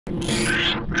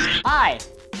Hi.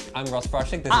 I'm Russ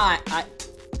Frushtick.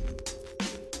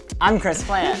 I'm Chris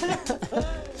Plante.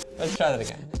 Let's try that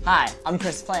again. Hi, I'm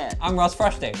Chris Plante. I'm Russ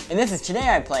Frushtick. And this is Today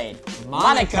I Played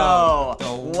Monaco.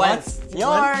 What's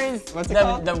yours? What's it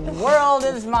called? The world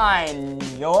is mine.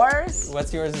 Yours?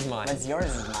 What's yours is mine. What's yours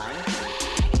is mine.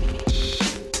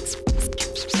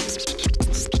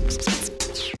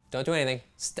 Don't do anything.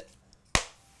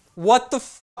 What the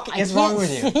f is wrong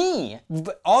with you? See.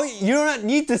 But you do not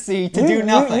need to see to do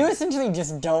nothing. You essentially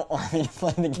just don't want me to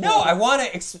play the game. No, I want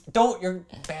to. Don't. You're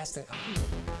bastard.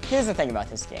 Here's the thing about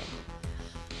this game.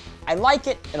 I like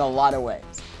it in a lot of ways,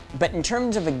 but in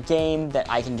terms of a game that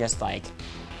I can just like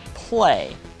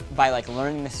play by like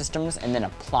learning the systems and then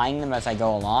applying them as I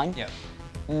go along. Yeah.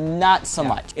 Not so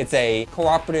much. It's a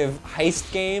cooperative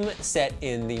heist game set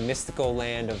in the mystical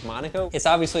land of Monaco. It's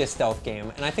obviously a stealth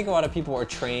game, and I think a lot of people are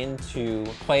trained to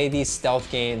play these stealth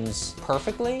games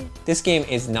perfectly. This game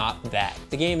is not that.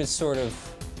 The game is sort of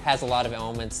has a lot of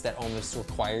elements that almost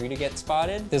require you to get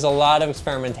spotted. There's a lot of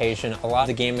experimentation. A lot of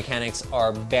the game mechanics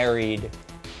are buried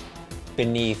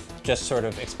beneath just sort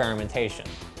of experimentation.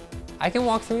 I can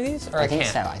walk through these, or I can't? I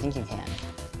think so. I think you can.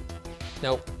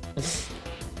 Nope.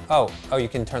 Oh, you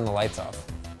can turn the lights off.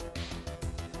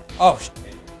 Oh,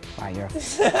 wow, you're a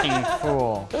fucking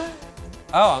fool.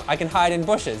 Oh, I can hide in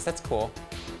bushes. That's cool.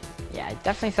 Yeah, I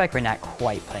definitely feel like we're not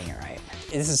quite playing it right.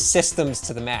 This is systems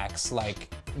to the max,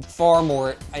 like far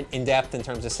more in depth in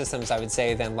terms of systems, I would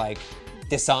say, than like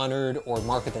Dishonored or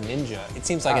Mark of the Ninja. It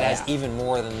seems like it has even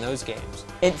more than those games.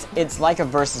 It's like a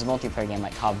versus multiplayer game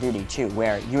like Call of Duty too,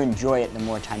 where you enjoy it the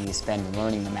more time you spend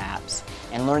learning the maps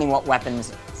and learning what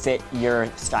weapons fit your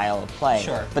style of play.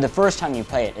 Sure. But the first time you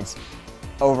play it, it's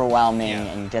overwhelming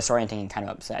and disorienting and kind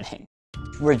of upsetting.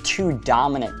 We're two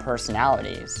dominant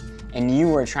personalities, and you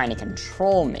were trying to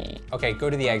control me. Okay, go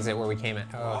to the exit where we came in.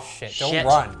 Oh shit, don't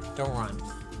run, don't run.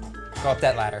 Go up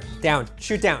that ladder. Down,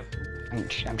 shoot down.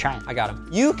 I'm trying. I got him.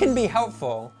 You can be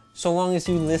helpful so long as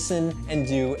you listen and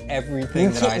do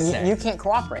everything that I say. You can't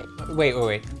cooperate. Wait.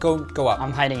 Go up.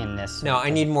 I'm hiding in this. No, I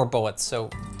need more bullets, so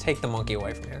take the monkey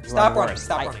away from here. Stop running,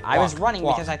 stop running. I was running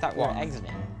because I thought we were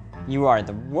exiting. You are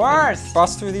the worst.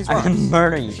 Bust through these rocks. I'm gonna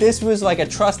murder you. This was like a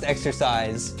trust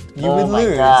exercise. You would my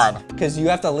lose. God. Because you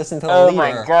have to listen to the leader.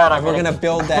 Oh my God, we're gonna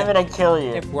build that. I'm gonna kill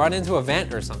you. Run into a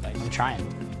vent or something. I'm trying.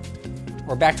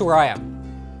 Or back to where I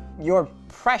am. Your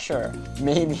pressure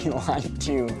made me want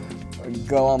to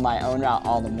go on my own route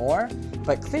all the more,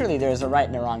 but clearly there's a right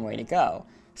and a wrong way to go.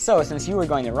 So since you were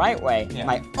going the right way,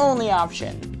 my only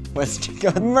option was to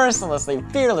go mercilessly,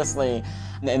 fearlessly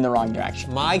in the wrong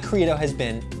direction. My credo has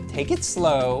been, take it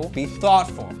slow, be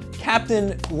thoughtful.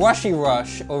 Captain Rushy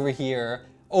Rush over here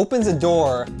opens a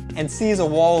door and sees a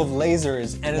wall of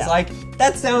lasers and is like,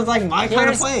 that sounds like my kind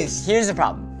of place. Here's the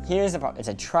problem. Here's the problem. It's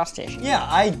a trust issue. Yeah,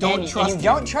 I don't trust you. You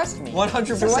don't trust me.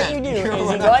 100%. So what you do is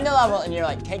you go into level and you're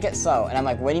like, take it slow. And I'm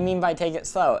like, what do you mean by take it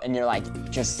slow? And you're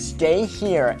like, just stay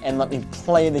here and let me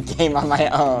play the game on my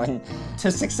own.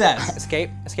 To success. Escape,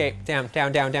 escape, down.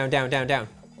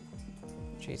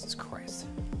 Jesus Christ.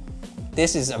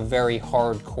 This is a very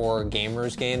hardcore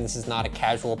gamer's game. This is not a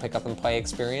casual pick up and play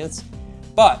experience.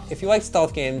 But if you like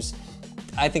stealth games,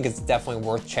 I think it's definitely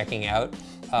worth checking out.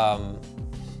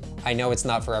 I know it's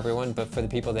not for everyone, but for the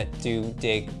people that do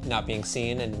dig not being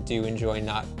seen and do enjoy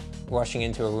not rushing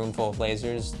into a room full of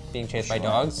lasers, being chased by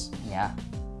dogs,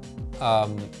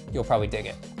 you'll probably dig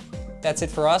it. That's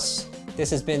it for us. This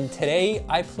has been Today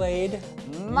I Played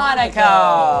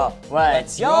Monaco.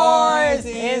 What's yours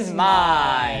is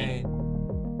mine.